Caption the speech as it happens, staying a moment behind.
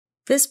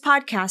This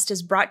podcast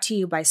is brought to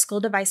you by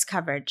School Device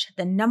Coverage,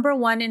 the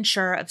 #1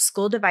 insurer of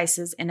school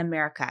devices in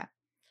America.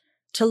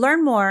 To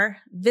learn more,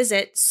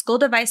 visit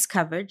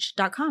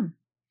schooldevicecoverage.com.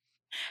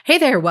 Hey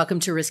there, welcome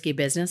to Risky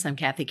Business. I'm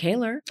Kathy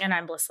Kaler. And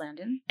I'm Bliss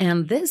Landon.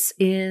 And this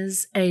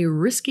is a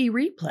risky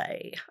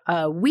replay.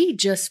 We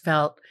just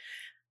felt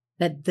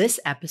that this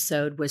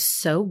episode was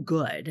so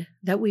good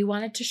that we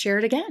wanted to share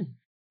it again.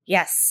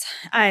 Yes.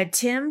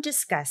 Tim's a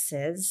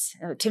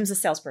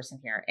salesperson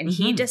here, and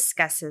he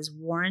discusses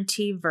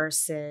warranty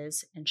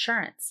versus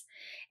insurance.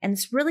 And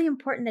it's really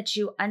important that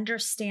you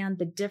understand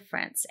the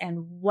difference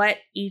and what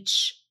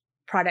each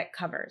product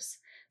covers.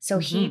 So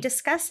he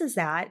discusses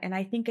that, and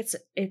I think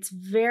it's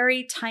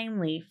very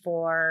timely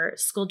for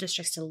school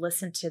districts to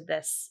listen to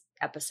this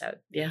episode.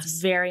 Yes.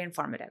 It's very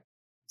informative.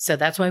 So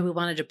that's why we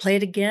wanted to play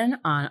it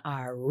again on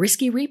our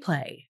risky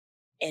replay.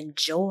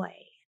 Enjoy.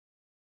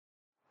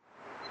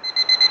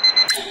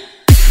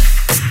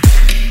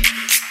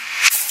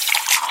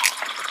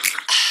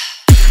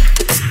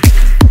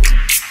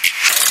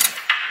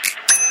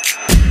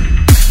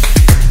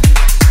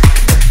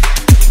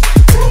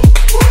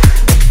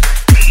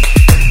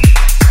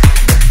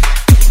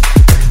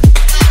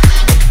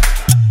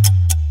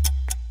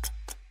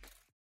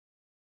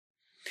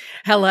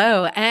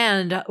 Hello,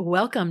 and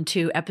welcome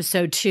to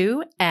episode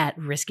 2 at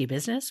Risky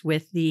Business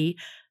with the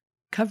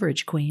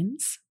Coverage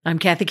Queens. I'm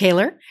Kathy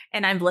Kaler.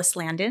 And I'm Bliss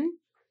Landon.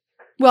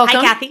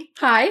 Welcome. Hi, Kathy.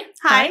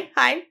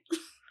 Hi.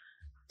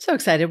 So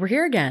excited we're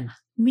here again.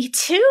 Me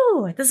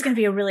too. This is going to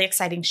be a really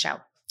exciting show.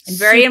 And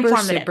very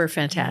informative. Super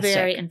fantastic.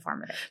 Very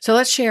informative. So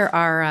let's share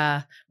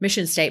our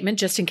mission statement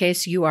just in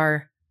case you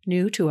are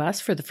new to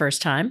us for the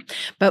first time.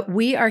 But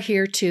we are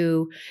here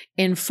to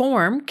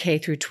inform K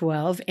through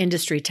 12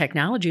 industry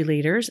technology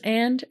leaders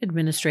and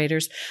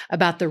administrators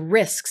about the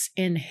risks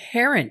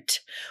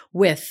inherent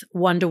with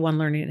one-to-one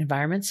learning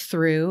environments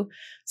through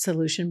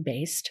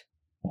solution-based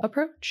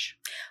approach.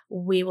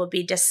 We will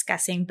be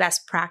discussing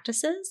best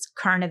practices,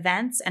 current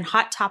events, and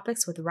hot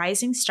topics with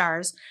rising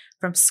stars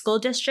from school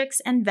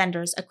districts and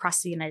vendors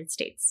across the United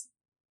States.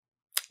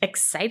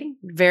 Exciting.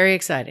 Very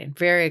exciting.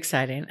 Very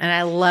exciting. And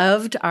I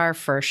loved our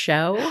first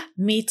show.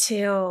 Me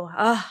too.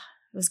 Oh,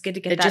 it was good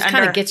to get it that just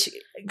kind of gets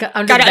you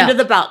under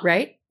the belt.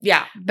 Right?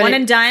 Yeah. But One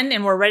and done,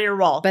 and we're ready to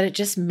roll. But it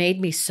just made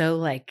me so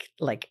like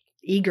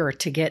eager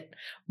to get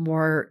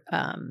more,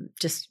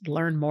 just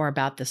learn more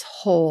about this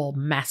whole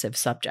massive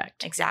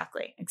subject.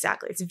 Exactly.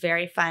 It's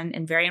very fun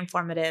and very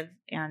informative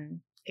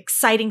and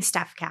exciting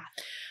stuff, Kath.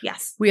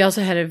 Yes. We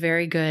also had a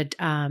very good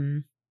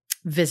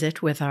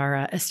visit with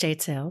our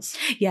estate sales.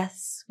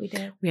 Yes, we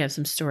did. We have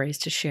some stories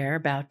to share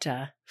about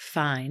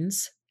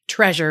fines,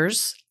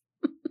 treasures,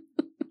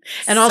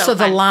 and also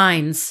the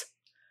lines.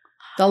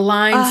 The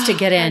lines to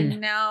get in.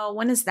 No,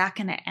 when is that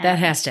going to end? That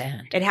has to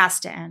end. It has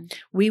to end.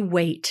 We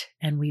wait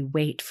and we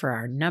wait for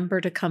our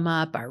number to come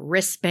up, our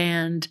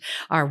wristband,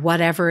 our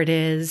whatever it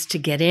is to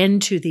get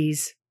into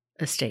these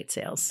estate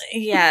sales.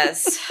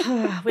 Yes.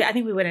 I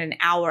think we waited an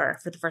hour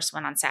for the first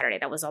one on Saturday.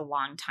 That was a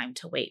long time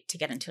to wait to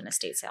get into an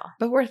estate sale.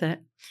 But worth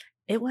it.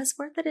 It was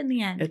worth it in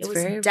the end. It's it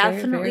was very,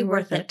 definitely very, very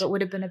worth it, it. but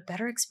would have been a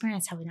better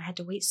experience had we not had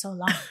to wait so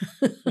long.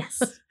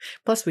 Yes.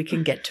 Plus, we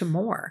can get to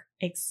more.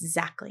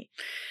 Exactly.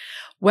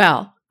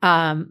 Well,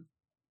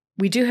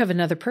 we do have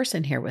another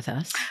person here with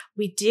us.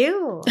 We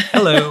do.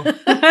 Hello.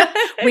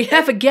 We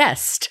have a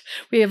guest.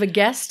 We have a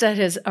guest that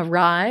has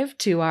arrived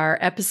to our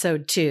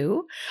episode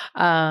 2.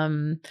 So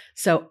I'm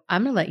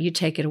going to let you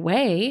take it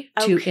away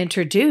to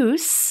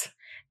introduce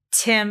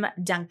Tim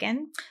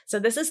Duncan. So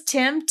this is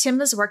Tim. Tim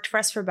has worked for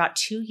us for about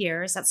 2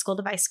 years at School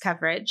Device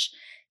Coverage.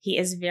 He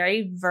is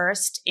very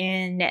versed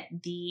in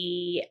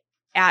the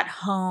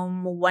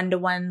at-home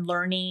one-to-one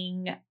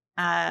learning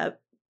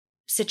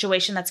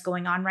situation that's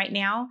going on right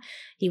now.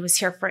 He was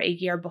here for a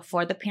year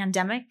before the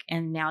pandemic,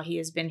 and now he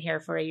has been here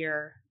for a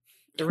year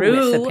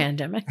through the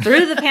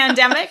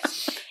pandemic.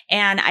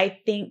 And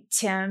I think,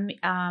 Tim,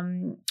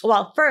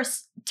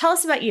 first, tell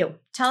us about you.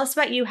 Tell us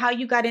about you, how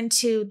you got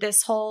into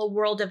this whole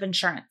world of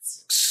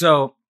insurance.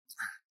 So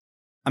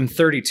I'm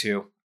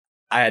 32.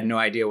 I had no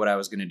idea what I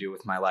was going to do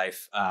with my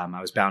life.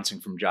 I was bouncing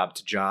from job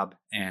to job,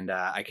 and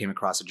I came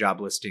across a job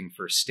listing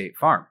for State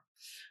Farm.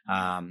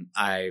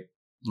 I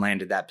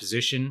landed that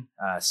position,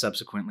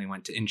 subsequently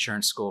went to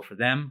insurance school for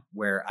them,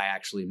 where I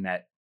actually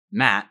met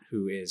Matt,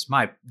 who is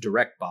my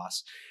direct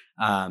boss.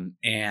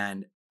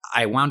 And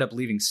I wound up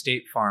leaving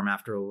State Farm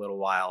after a little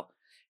while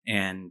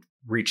and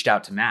reached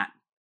out to Matt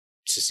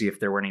to see if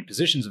there were any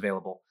positions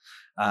available,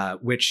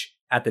 which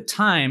at the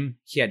time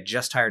he had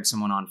just hired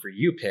someone on for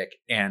UPIC,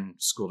 and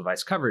School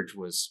Device Coverage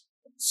was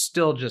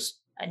still just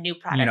a new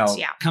product,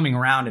 coming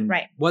around and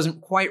wasn't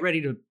quite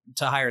ready to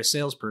hire a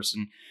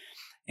salesperson.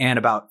 And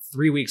about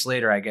 3 weeks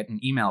later, I get an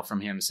email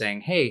from him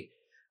saying, hey,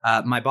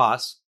 my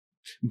boss,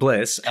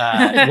 Bliss,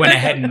 went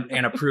ahead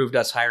and approved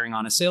us hiring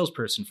on a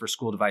salesperson for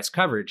School Device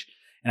Coverage.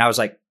 And I was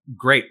like,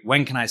 great,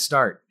 when can I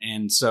start?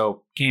 And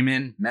so came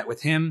in, met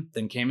with him,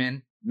 then came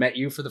in, met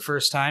you for the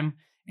first time,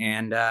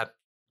 and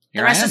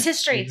the rest is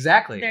history.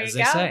 Exactly, there as you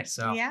they go. say.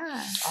 So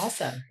yeah.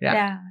 Awesome.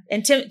 Yeah.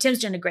 And Tim's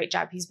doing a great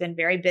job. He's been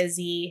very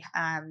busy.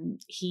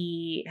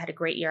 He had a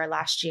great year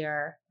last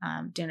year,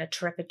 doing a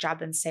terrific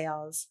job in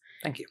sales.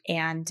 Thank you.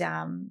 And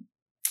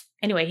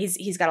anyway,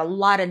 he's got a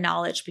lot of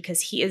knowledge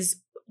because he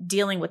is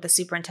dealing with the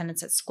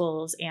superintendents at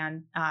schools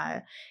and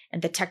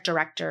the tech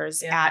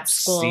directors at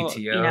school,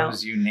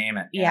 CTOs, you name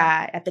it.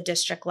 Yeah, at the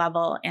district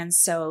level. And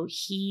so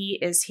he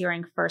is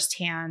hearing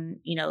firsthand,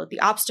 the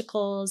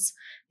obstacles,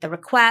 the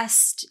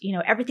request,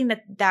 everything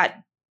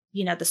that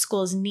the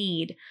schools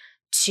need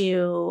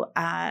to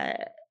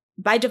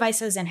buy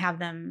devices and have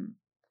them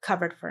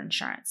covered for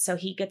insurance. So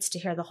he gets to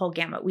hear the whole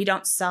gamut. We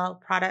don't sell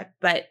product,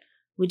 but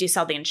we do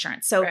sell the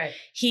insurance. So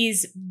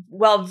he's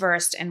well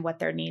versed in what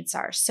their needs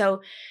are.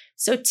 So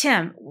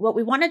Tim, what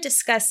we want to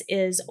discuss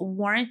is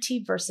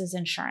warranty versus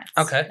insurance.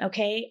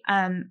 Okay.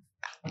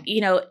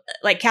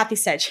 Like Kathy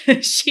said,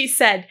 she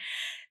said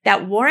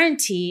that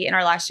warranty in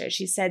our last show,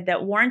 she said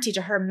that warranty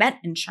to her meant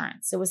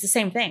insurance. It was the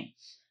same thing,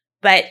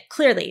 but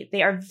clearly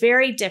they are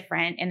very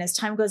different. And as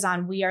time goes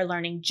on, we are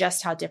learning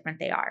just how different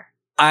they are.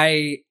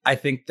 I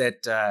think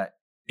that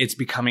it's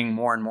becoming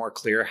more and more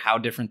clear how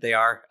different they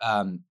are.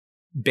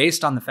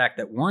 Based on the fact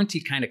that warranty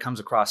kind of comes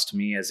across to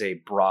me as a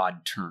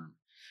broad term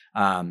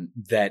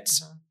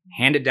that's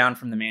handed down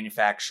from the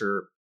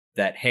manufacturer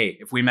that, hey,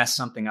 if we mess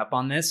something up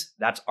on this,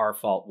 that's our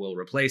fault. We'll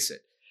replace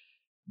it.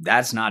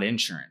 That's not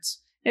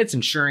insurance. It's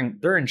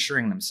they're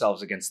insuring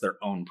themselves against their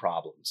own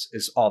problems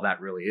is all that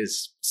really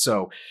is.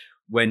 So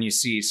when you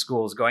see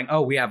schools going,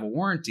 oh, we have a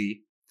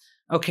warranty.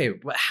 Okay,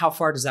 but how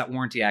far does that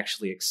warranty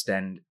actually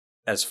extend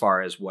as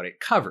far as what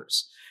it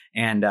covers?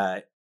 And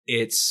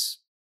it's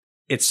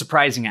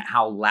surprising at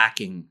how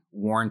lacking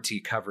warranty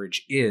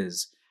coverage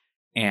is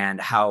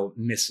and how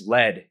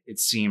misled it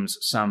seems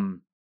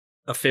some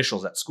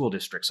officials at school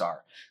districts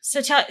are.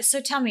 So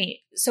tell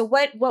me,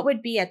 what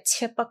would be a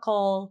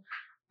typical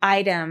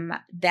item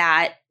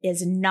that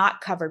is not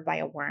covered by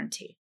a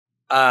warranty?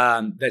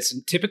 That's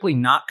typically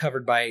not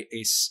covered by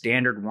a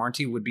standard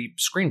warranty would be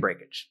screen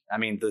breakage. I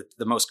mean,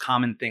 the most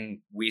common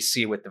thing we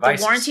see with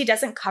devices. The warranty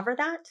doesn't cover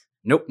that?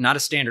 Nope, not a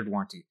standard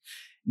warranty.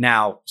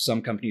 Now,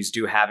 some companies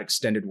do have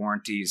extended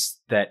warranties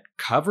that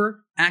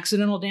cover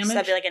accidental damage. So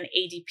that'd be like an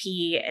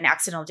ADP, an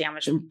accidental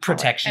damage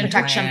protection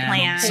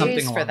plan.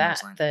 Something for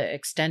that. The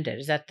extended,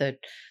 is that the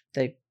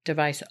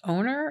device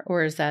owner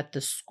or is that the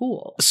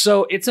school?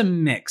 So it's a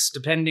mix.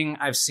 Depending,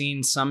 I've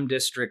seen some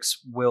districts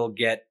will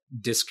get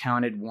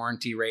discounted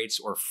warranty rates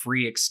or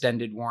free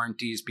extended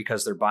warranties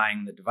because they're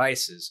buying the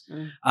devices.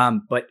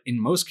 But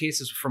in most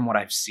cases, from what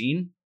I've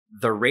seen,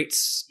 the rates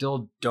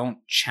still don't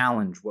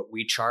challenge what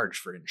we charge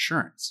for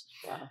insurance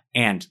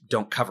and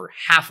don't cover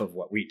half of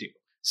what we do.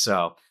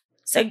 So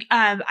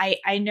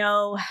I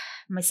know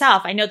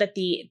myself, I know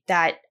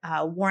that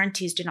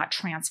warranties do not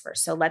transfer.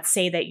 So let's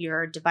say that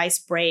your device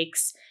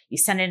breaks, you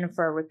send it in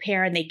for a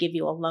repair and they give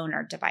you a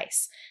loaner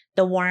device.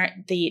 The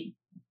warranty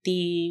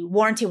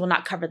will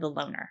not cover the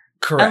loaner.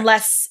 Correct.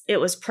 Unless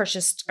it was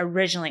purchased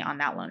originally on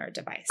that loaner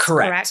device.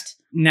 Correct?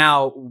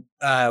 Now,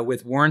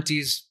 with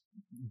warranties,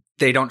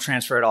 they don't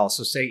transfer at all.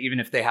 So say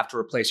even if they have to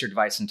replace your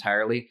device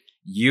entirely,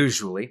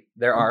 usually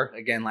there are,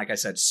 again, like I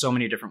said, so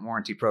many different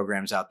warranty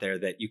programs out there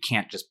that you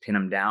can't just pin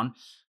them down,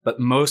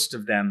 but most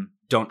of them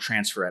don't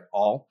transfer at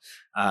all.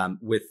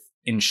 With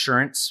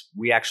insurance,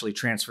 we actually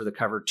transfer the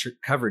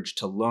coverage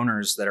to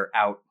loaners that are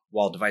out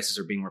while devices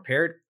are being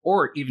repaired,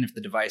 or even if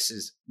the device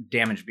is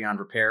damaged beyond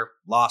repair,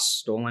 lost,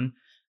 stolen,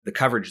 the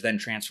coverage then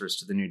transfers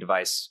to the new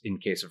device in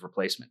case of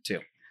replacement too.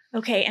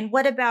 Okay. And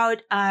what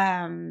about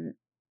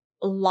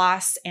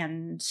loss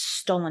and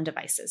stolen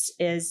devices?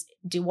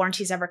 Do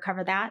warranties ever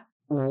cover that?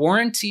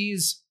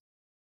 Warranties,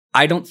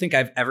 I don't think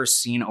I've ever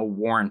seen a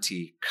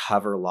warranty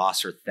cover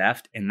loss or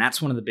theft. And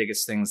that's one of the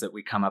biggest things that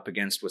we come up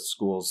against with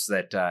schools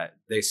that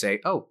they say,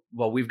 oh,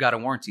 well, we've got a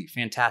warranty.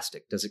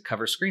 Fantastic. Does it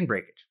cover screen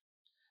breakage?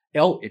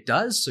 Oh, it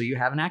does. So you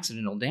have an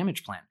accidental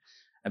damage plan.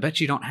 I bet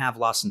you don't have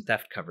loss and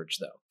theft coverage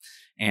though.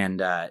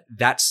 And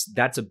that's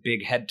a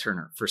big head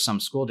turner for some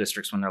school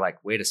districts when they're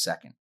like, wait a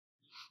second.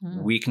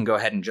 We can go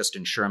ahead and just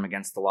insure them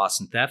against the loss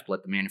and theft,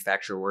 let the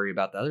manufacturer worry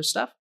about the other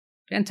stuff.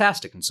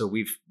 Fantastic. And so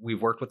we've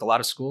worked with a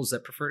lot of schools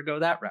that prefer to go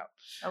that route.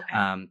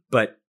 Okay.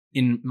 But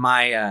in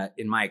my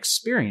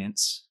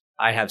experience,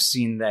 I have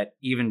seen that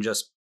even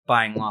just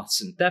buying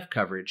loss and theft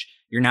coverage,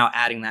 you're now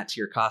adding that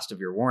to your cost of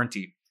your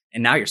warranty,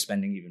 and now you're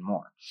spending even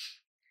more.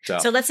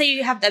 So let's say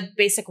you have the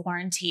basic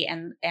warranty,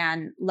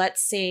 and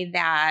let's say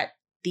that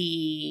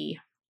the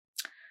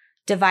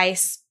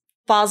device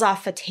falls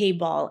off a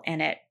table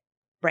and it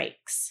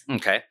breaks.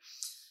 Okay.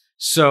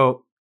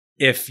 So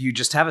if you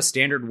just have a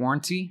standard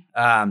warranty,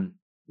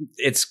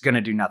 it's going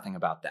to do nothing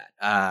about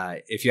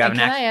that. If you have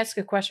Can I ask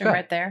a question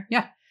right there?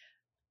 Yeah.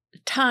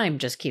 Time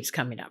just keeps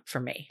coming up for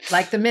me.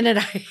 Like the minute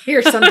I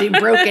hear something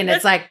broken,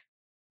 it's like,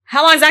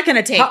 how long is that going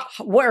to take?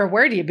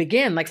 Where do you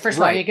begin? Like, first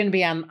of all, you're going to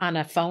be on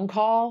a phone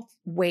call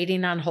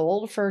waiting on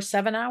hold for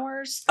 7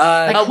 hours?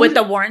 With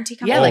the warranty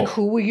company? Yeah, like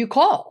who will you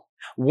call?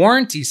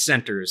 Warranty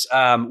centers.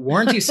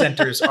 Warranty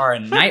centers are a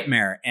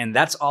nightmare, and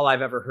that's all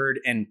I've ever heard.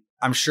 And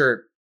I'm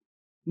sure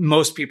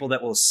most people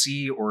that will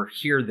see or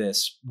hear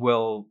this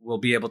will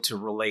be able to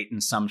relate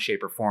in some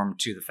shape or form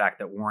to the fact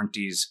that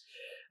warranties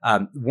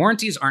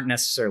aren't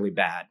necessarily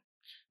bad.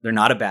 They're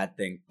not a bad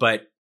thing,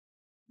 but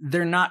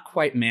they're not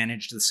quite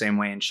managed the same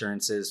way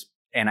insurance is.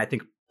 And I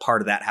think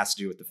part of that has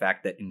to do with the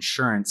fact that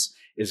insurance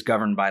is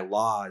governed by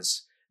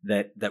laws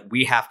that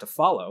we have to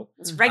follow.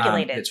 It's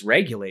regulated. It's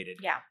regulated.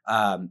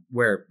 Yeah.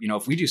 Where,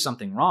 if we do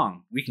something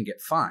wrong, we can get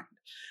fined.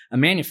 A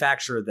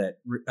manufacturer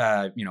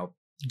that,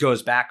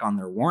 goes back on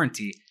their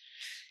warranty,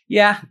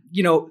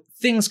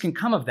 things can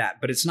come of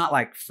that, but it's not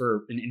like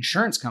for an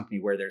insurance company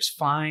where there's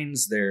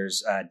fines,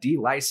 there's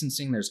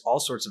delicensing, there's all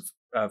sorts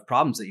of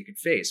problems that you could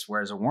face.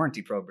 Whereas a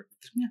warranty program,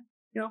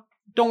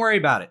 don't worry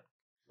about it.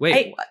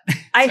 Wait, what?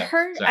 I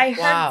heard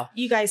Wow.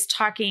 you guys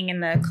talking in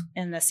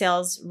the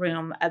sales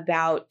room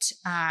about,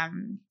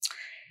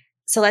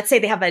 so let's say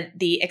they have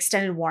the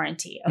extended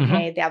warranty.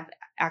 Okay. They have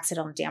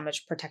accidental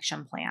damage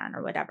protection plan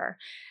or whatever.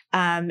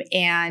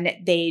 And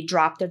they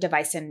drop their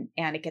device and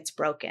it gets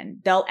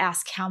broken. They'll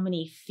ask how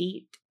many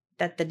feet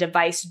that the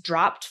device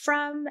dropped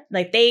from.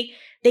 Like they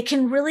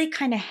can really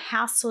kind of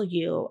hassle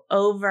you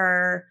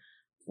over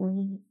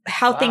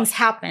how things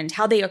happened,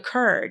 how they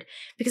occurred,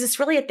 because it's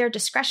really at their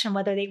discretion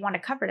whether they want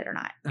to cover it or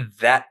not.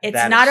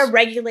 It's not a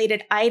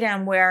regulated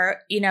item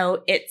where,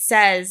 it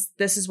says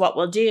this is what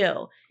we'll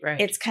do. Right.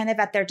 It's kind of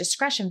at their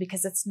discretion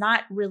because it's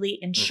not really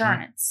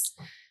insurance.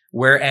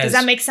 Whereas, does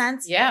that make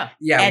sense? Yeah.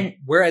 Yeah. And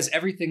whereas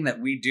everything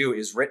that we do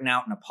is written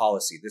out in a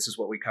policy. This is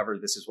what we cover.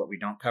 This is what we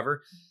don't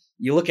cover.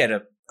 You look at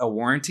a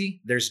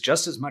warranty, there's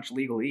just as much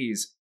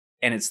legalese,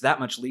 and it's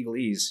that much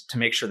legalese to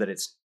make sure that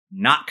it's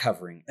not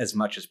covering as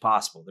much as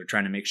possible. They're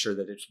trying to make sure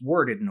that it's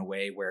worded in a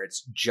way where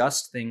it's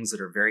just things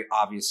that are very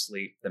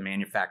obviously the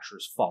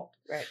manufacturer's fault,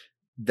 right,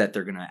 that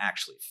they're going to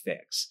actually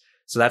fix.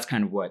 So that's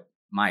kind of what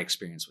my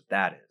experience with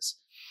that is.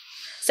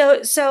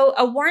 So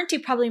a warranty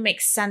probably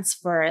makes sense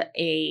for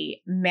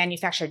a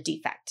manufacturer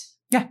defect.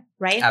 Yeah,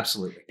 right.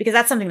 Absolutely. Because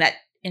that's something that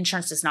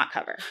insurance does not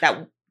cover.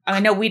 That I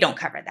know we don't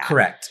cover that.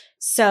 Correct.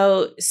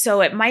 So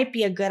it might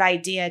be a good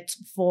idea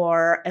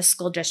for a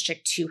school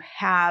district to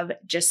have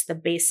just the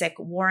basic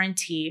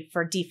warranty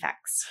for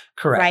defects.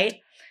 Correct.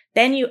 Right?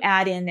 Then you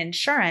add in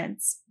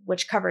insurance,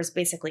 which covers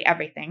basically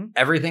everything.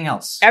 Everything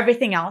else.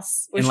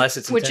 Unless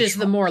it's which is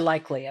the more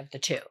likely of the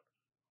two.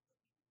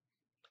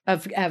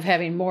 Of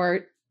having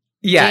more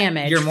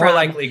damage. You're more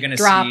likely going to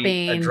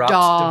see a dropped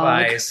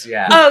device.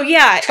 Yeah. Oh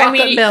yeah.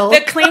 Chocolate milk.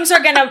 The claims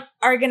are gonna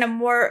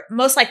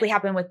most likely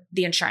happen with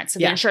the insurance. So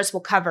the insurance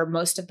will cover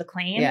most of the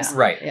claims. Yeah.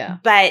 Right. Yeah.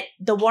 But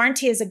the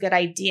warranty is a good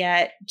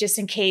idea just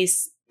in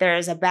case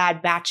there's a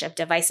bad batch of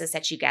devices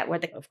that you get where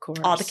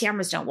all the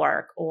cameras don't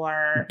work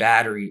or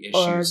battery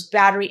issues.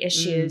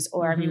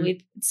 Or I mean,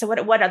 so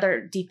what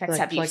other defects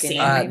have you seen?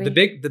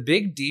 The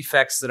big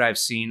defects that I've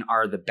seen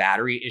are the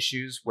battery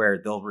issues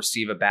where they'll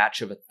receive a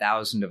batch of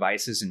 1,000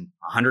 devices and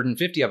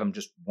 150 of them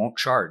just won't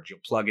charge. You'll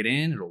plug it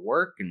in, it'll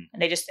work, and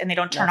they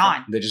don't turn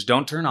on. They just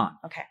don't turn on.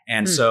 Okay.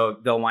 And so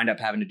they'll wind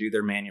up having to do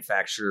their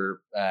manufacturer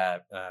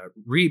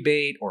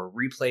rebate or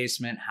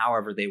replacement,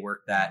 however they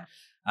work that.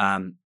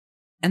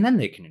 And then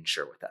they can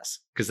insure with us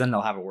because then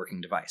they'll have a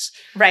working device.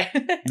 Right.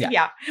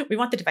 Yeah. We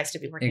want the device to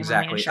be working.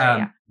 Exactly.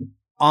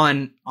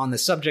 On the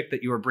subject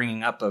that you were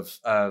bringing up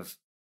of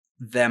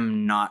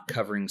them not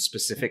covering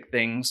specific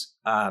things,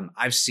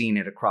 I've seen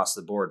it across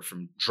the board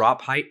from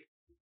drop height.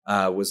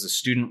 Was the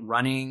student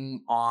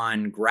running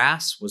on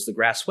grass? Was the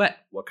grass wet?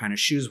 What kind of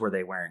shoes were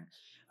they wearing?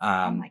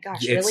 Oh my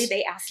gosh, really?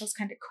 They ask those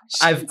kind of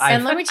questions.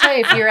 And let me tell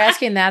you, if you're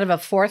asking that of a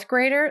fourth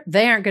grader,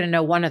 they aren't going to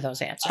know one of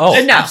those answers. Oh,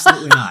 no.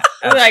 Absolutely not.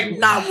 Absolutely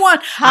not one.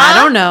 Huh? I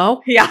don't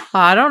know. Yeah.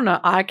 I don't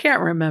know. I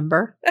can't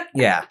remember.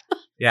 Yeah.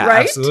 Yeah.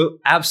 Right?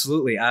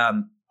 Absolutely.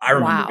 I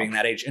remember being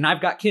that age, and I've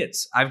got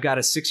kids. I've got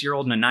a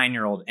 6-year-old and a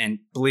 9-year-old, and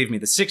believe me,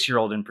 the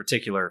 6-year-old in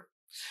particular,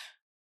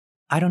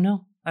 I don't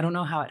know. I don't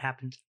know how it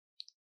happened.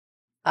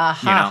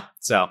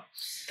 So.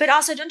 But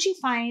also, don't you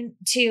find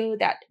too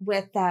that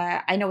with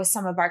I know with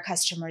some of our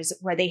customers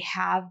where they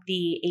have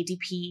the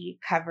ADP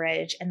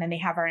coverage and then they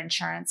have our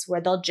insurance where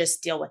they'll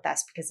just deal with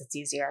us because it's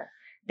easier.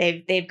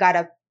 They've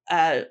got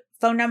a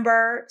phone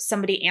number,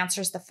 somebody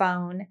answers the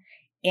phone,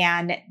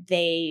 and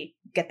they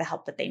get the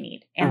help that they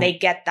need and they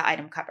get the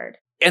item covered.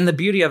 And the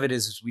beauty of it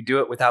is we do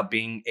it without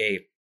being a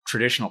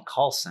traditional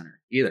call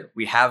center either.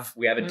 We have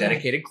a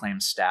dedicated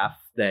claims staff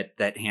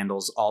that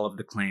handles all of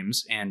the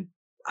claims, and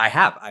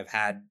I've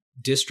had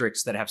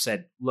districts that have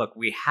said, look,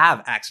 we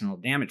have accidental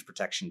damage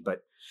protection, but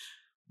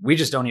we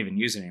just don't even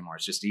use it anymore.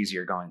 It's just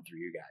easier going through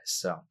you guys.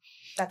 So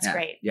that's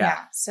great.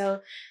 Yeah.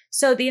 So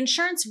the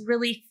insurance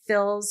really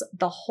fills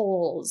the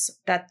holes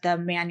that the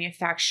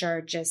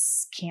manufacturer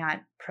just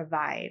can't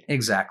provide.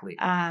 Exactly.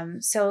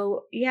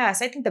 So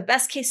yes, I think the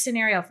best case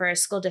scenario for a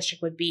school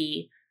district would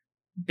be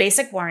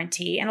basic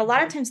warranty. And a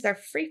lot of times they're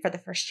free for the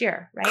first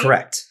year, right?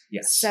 Correct.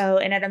 Yes. So,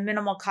 and at a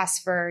minimal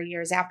cost for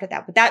years after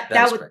that. But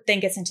that would then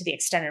gets into the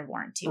extended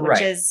warranty,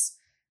 which is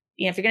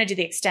if you're going to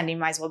do the extending, you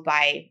might as well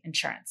buy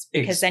insurance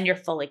because then you're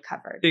fully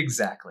covered.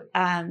 Exactly.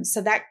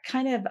 So that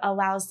kind of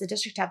allows the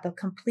district to have the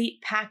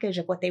complete package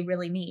of what they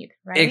really need,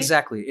 right?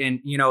 Exactly. And,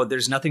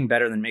 there's nothing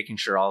better than making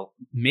sure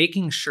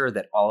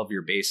that all of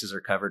your bases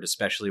are covered,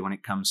 especially when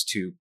it comes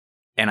to,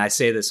 and I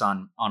say this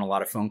on a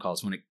lot of phone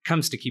calls, when it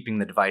comes to keeping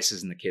the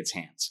devices in the kids'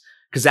 hands,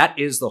 because that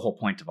is the whole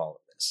point of all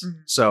of this.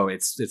 Mm-hmm. So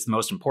it's the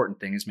most important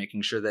thing is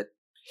making sure that,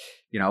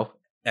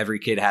 every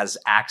kid has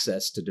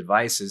access to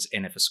devices.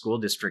 And if a school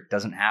district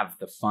doesn't have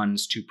the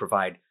funds to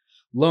provide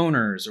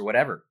loaners or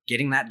whatever,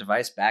 getting that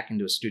device back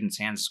into a student's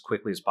hands as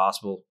quickly as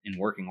possible in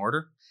working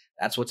order,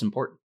 that's what's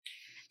important.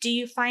 Do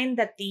you find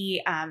that the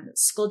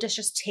school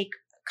districts take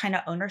kind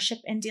of ownership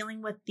in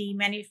dealing with the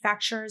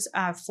manufacturers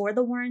for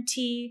the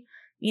warranty,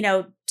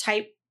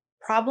 type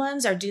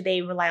problems, or do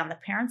they rely on the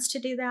parents to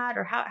do that,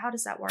 or how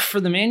does that work?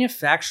 For the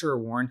manufacturer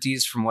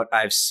warranties, from what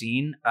I've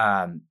seen,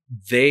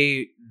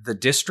 the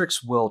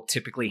districts will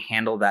typically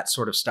handle that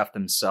sort of stuff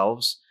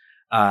themselves.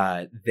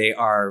 They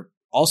are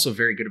also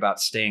very good about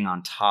staying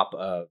on top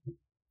of.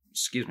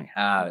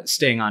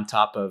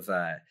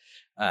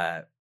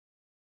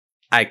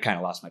 I kind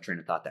of lost my train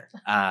of thought there.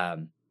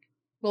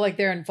 Well, like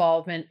their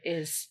involvement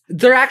is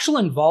their actual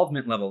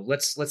involvement level.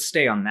 Let's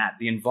stay on that.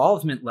 The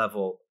involvement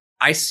level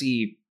I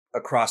see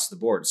across the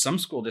board. Some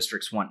school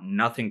districts want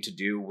nothing to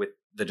do with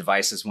the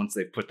devices once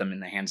they've put them in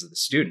the hands of the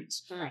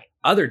students. Right.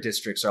 Other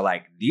districts are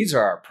like, these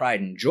are our pride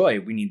and joy.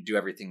 We need to do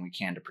everything we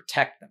can to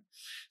protect them.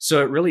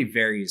 So it really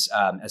varies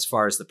as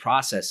far as the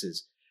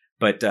processes.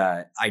 But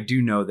I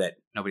do know that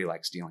nobody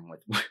likes dealing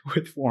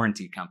with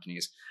warranty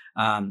companies.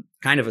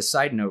 Kind of a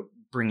side note,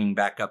 bringing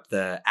back up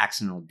the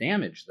accidental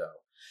damage,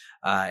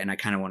 though, and I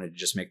kind of wanted to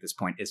just make this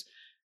point, is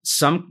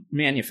some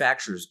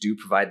manufacturers do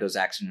provide those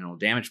accidental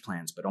damage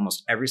plans, but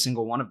almost every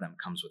single one of them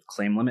comes with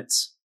claim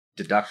limits,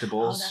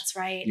 deductibles. Oh, that's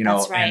right.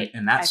 That's right.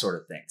 And that sort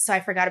of thing. So I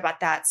forgot about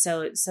that.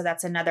 So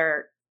that's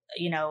another,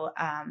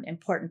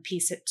 important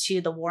piece to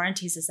the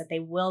warranties is that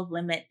they will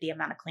limit the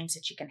amount of claims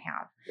that you can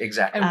have.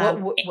 Exactly.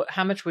 And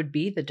how much would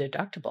be the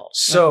deductible?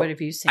 So what have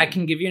you seen? I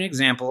can give you an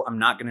example. I'm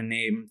not going to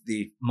name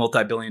the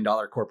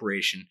multi-billion-dollar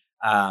corporation,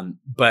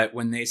 but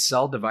when they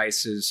sell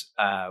devices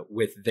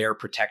with their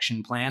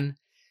protection plan,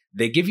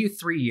 they give you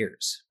 3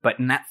 years, but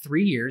in that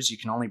 3 years, you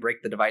can only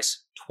break the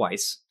device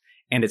twice,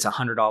 and it's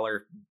 $100,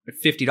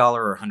 $50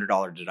 or $100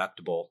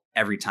 deductible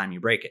every time you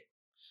break it.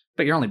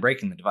 But you're only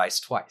breaking the device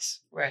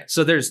twice. Right.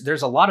 So there's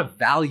a lot of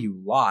value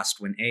lost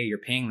when you're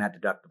paying that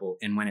deductible,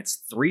 and when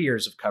it's 3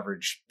 years of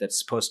coverage that's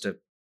supposed to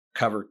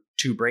cover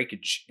 2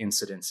 breakage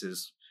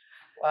incidences.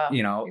 Wow.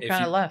 You're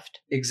kind of left.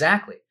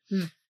 Exactly.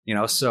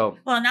 So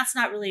well, and that's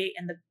not really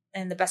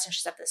in the best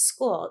interest of the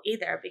school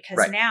either, because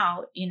right.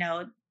 now,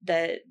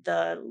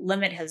 the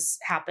limit has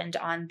happened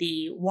on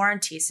the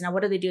warranty. So now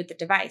what do they do with the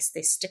device?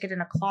 They stick it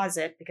in a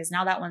closet because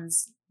now that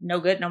one's no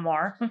good no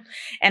more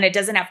and it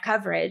doesn't have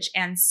coverage.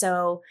 And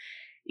so,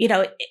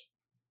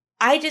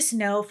 I just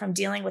know from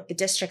dealing with the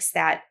districts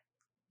that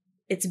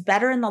it's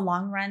better in the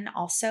long run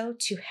also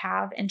to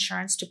have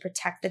insurance to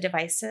protect the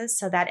devices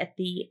so that at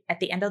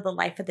the end of the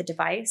life of the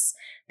device,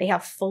 they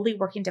have fully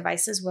working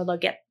devices where they'll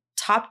get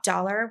top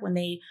dollar when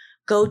they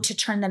go to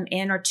turn them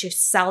in or to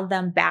sell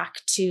them back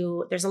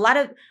to. There's a lot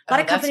of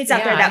companies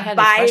out there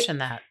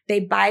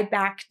that buy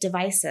back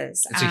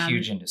devices. It's a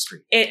huge industry.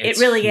 It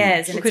really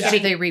is. And do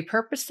they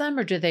repurpose them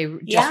or do they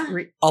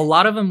a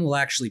lot of them will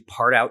actually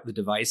part out the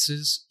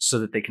devices so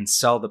that they can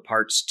sell the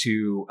parts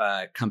to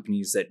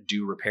companies that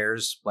do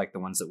repairs, like the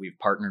ones that we've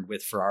partnered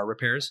with for our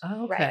repairs.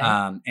 Oh, okay.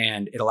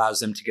 And it allows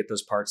them to get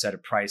those parts at a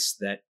price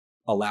that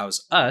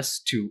allows us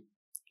to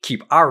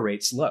keep our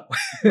rates low.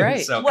 Right.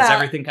 So, because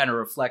everything kind of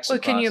reflects. Well,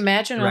 can you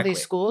imagine directly. All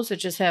these schools that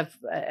just have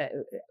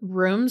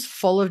rooms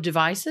full of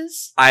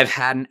devices? I've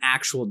had an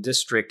actual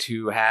district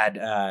who had,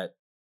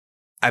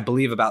 I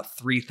believe, about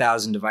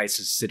 3,000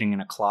 devices sitting in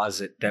a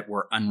closet that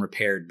were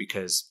unrepaired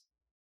because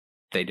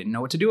they didn't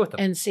know what to do with them.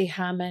 And see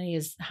how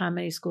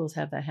many schools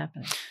have that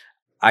happening?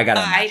 I got.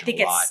 I think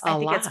it's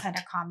kind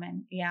of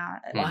common. Yeah.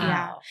 Wow.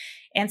 Yeah.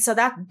 And so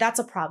that's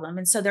a problem.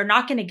 And so they're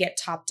not going to get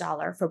top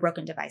dollar for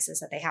broken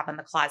devices that they have in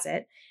the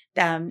closet.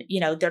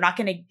 They're not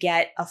going to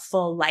get a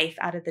full life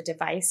out of the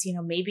device.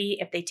 Maybe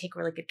if they take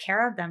really good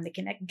care of them, they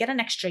can get an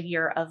extra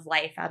year of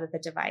life out of the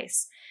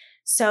device.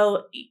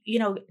 So,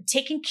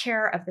 taking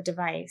care of the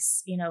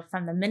device,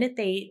 from the minute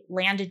they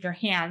land in your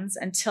hands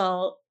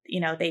until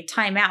they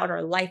time out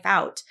or life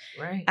out.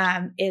 Right.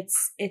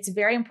 It's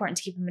very important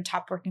to keep them in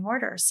top working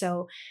order.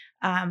 So,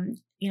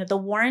 the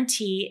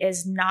warranty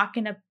is not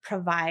going to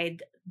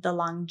provide the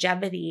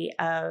longevity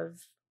of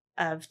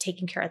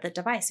taking care of the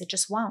device. It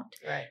just won't.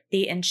 Right.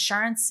 The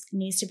insurance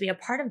needs to be a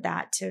part of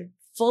that to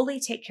fully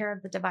take care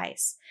of the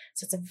device.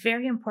 So it's a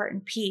very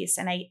important piece.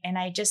 And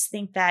I just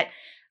think that,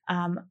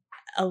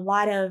 a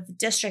lot of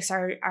districts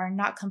are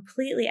not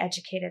completely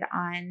educated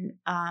on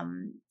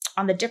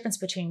the difference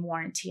between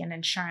warranty and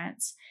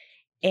insurance,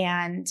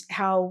 and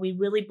how we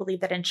really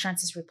believe that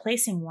insurance is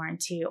replacing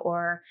warranty.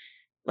 Or,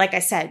 like I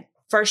said,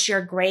 first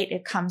year, great,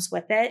 it comes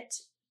with it.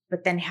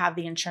 but then have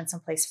the insurance in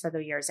place for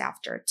the years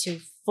after to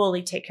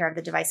fully take care of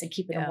the device and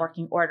keep it in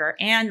working order.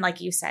 And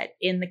like you said,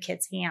 in the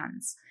kid's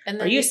hands.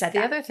 And then you said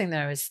the other thing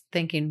that I was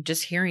thinking,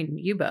 just hearing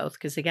you both,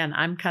 because again,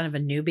 I'm kind of a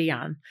newbie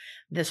on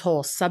this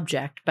whole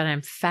subject, but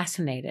I'm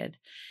fascinated,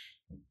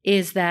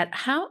 is that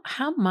how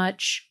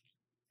much,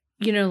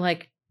 you know,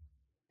 like,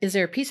 is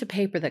there a piece of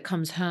paper that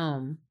comes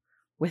home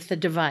with the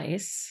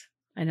device?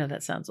 I know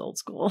that sounds old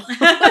school.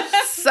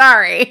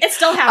 Sorry. It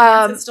still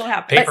happens. It still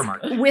happens. Paper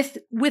marker.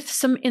 With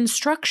some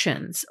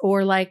instructions,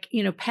 or like,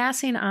 you know,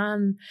 passing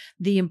on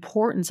the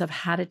importance of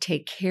how to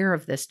take care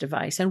of this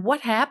device and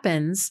what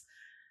happens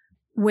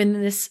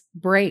when this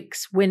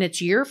breaks, when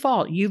it's your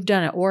fault, you've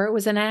done it, or it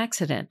was an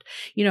accident.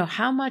 You know,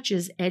 how much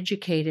is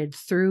educated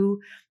through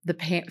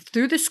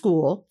the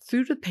school,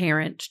 through the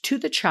parent, to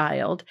the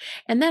child,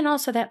 and then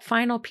also that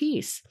final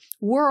piece.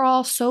 We're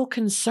all so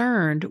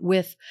concerned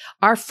with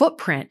our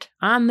footprint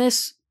on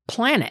this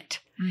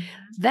planet. Mm-hmm.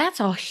 That's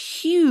a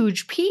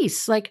huge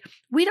piece. Like,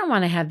 we don't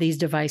want to have these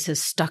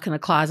devices stuck in a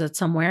closet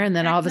somewhere, and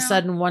then all of a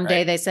sudden one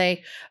day they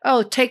say,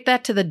 "Oh, take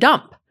that to the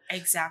dump."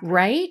 Exactly.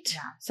 Right?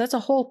 Yeah. So that's a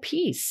whole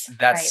piece.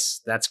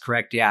 That's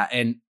correct. Yeah.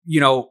 And, you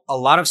know, a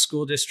lot of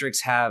school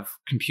districts have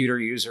computer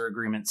user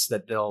agreements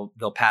that they'll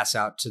pass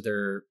out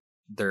to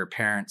their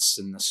parents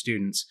and the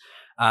students.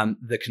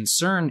 The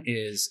concern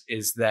is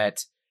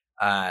that,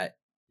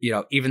 you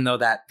know, even though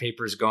that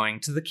paper is going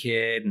to the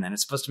kid and then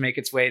it's supposed to make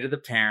its way to the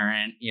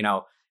parent, you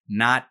know,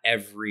 not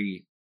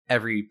every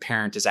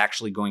parent is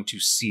actually going to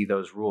see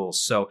those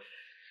rules. So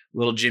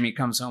little Jimmy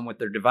comes home with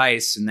their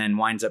device and then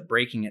winds up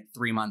breaking it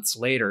 3 months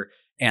later.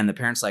 And the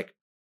parent's like,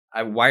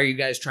 why are you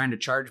guys trying to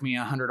charge me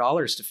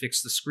 $100 to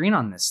fix the screen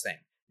on this thing?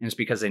 And it's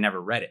because they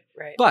never read it.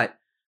 Right. But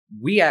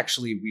we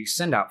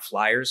send out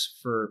flyers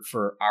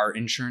for our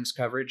insurance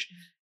coverage.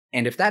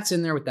 And if that's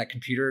in there with that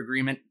computer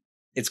agreement,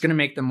 it's going to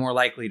make them more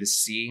likely to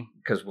see,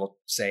 because we'll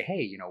say,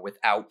 hey, you know,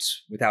 without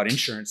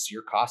insurance,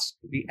 your cost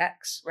would be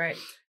X. Right.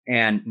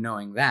 And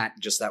knowing that,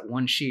 just that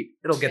one sheet,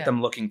 it'll get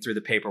them looking through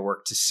the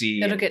paperwork to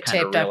see. It'll get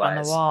taped up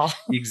on the wall.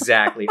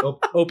 Exactly.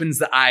 Opens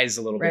the eyes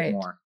a little bit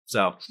more.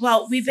 So,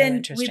 well, we've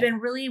been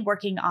really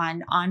working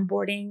on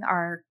onboarding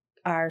our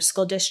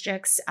school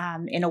districts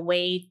in a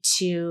way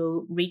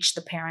to reach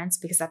the parents,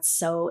 because that's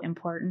so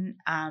important,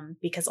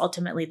 because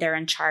ultimately they're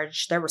in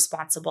charge. They're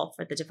responsible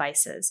for the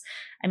devices.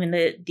 I mean,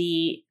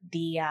 the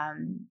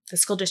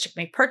school district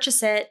may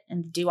purchase it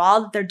and do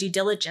all of their due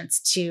diligence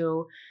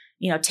to,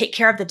 you know, take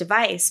care of the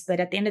device.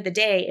 But at the end of the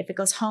day, if it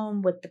goes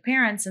home with the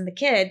parents and the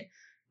kid,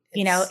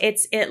 you know,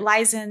 it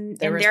lies in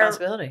their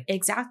responsibility.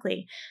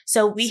 Exactly.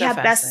 So we have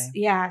best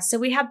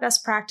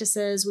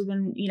practices. We've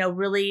been, you know,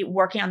 really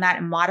working on that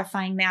and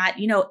modifying that.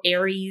 You know,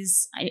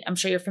 Aries, I'm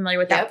sure you're familiar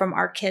with that from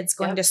our kids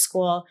going to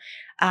school.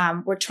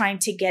 We're trying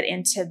to get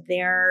into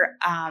their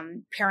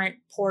parent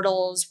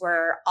portals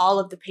where all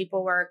of the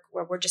paperwork,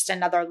 where we're just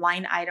another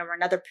line item or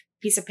another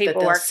piece of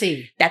paperwork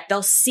that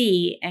they'll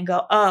see and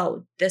go,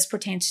 oh, this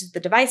pertains to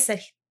the device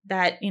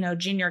that, you know,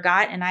 Junior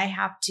got, and I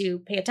have to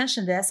pay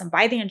attention to this and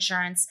buy the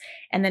insurance.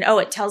 And then,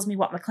 it tells me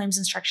what my claims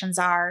instructions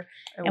are.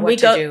 And what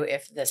to do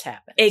if this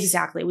happens.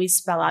 Exactly. We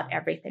spell out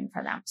everything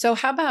for them. So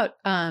how about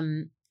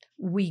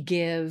we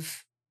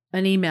give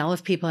an email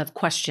if people have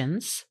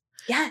questions?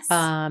 Yes.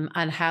 On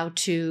how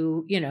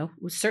to, you know,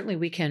 certainly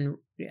we can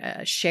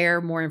share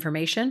more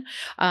information.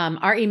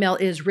 Our email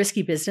is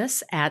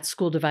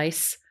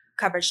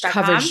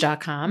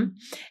riskybusiness@schooldevicecoverage.com.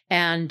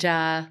 And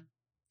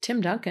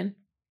Tim Duncan,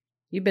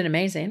 you've been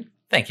amazing.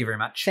 Thank you very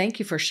much. Thank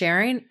you for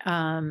sharing.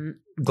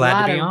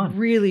 Glad to be on.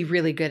 Really,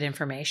 really good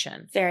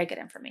information. Very good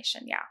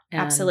information. Yeah,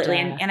 absolutely.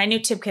 And I knew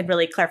Tim could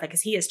really clarify,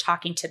 because he is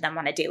talking to them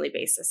on a daily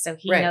basis. So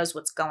he knows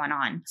what's going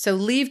on. So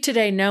leave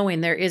today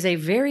knowing there is a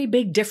very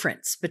big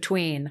difference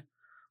between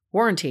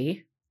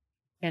warranty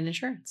and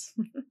insurance.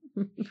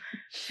 All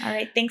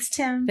right. Thanks,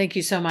 Tim. Thank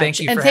you so much.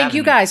 Thank you and for thank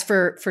you having guys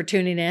for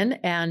tuning in.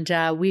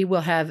 And we will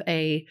have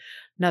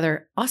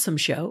another awesome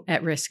show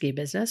at Risky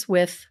Business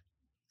with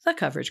the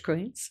Coverage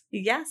Queens.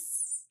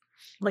 Yes.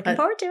 Looking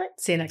forward to it.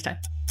 See you next time.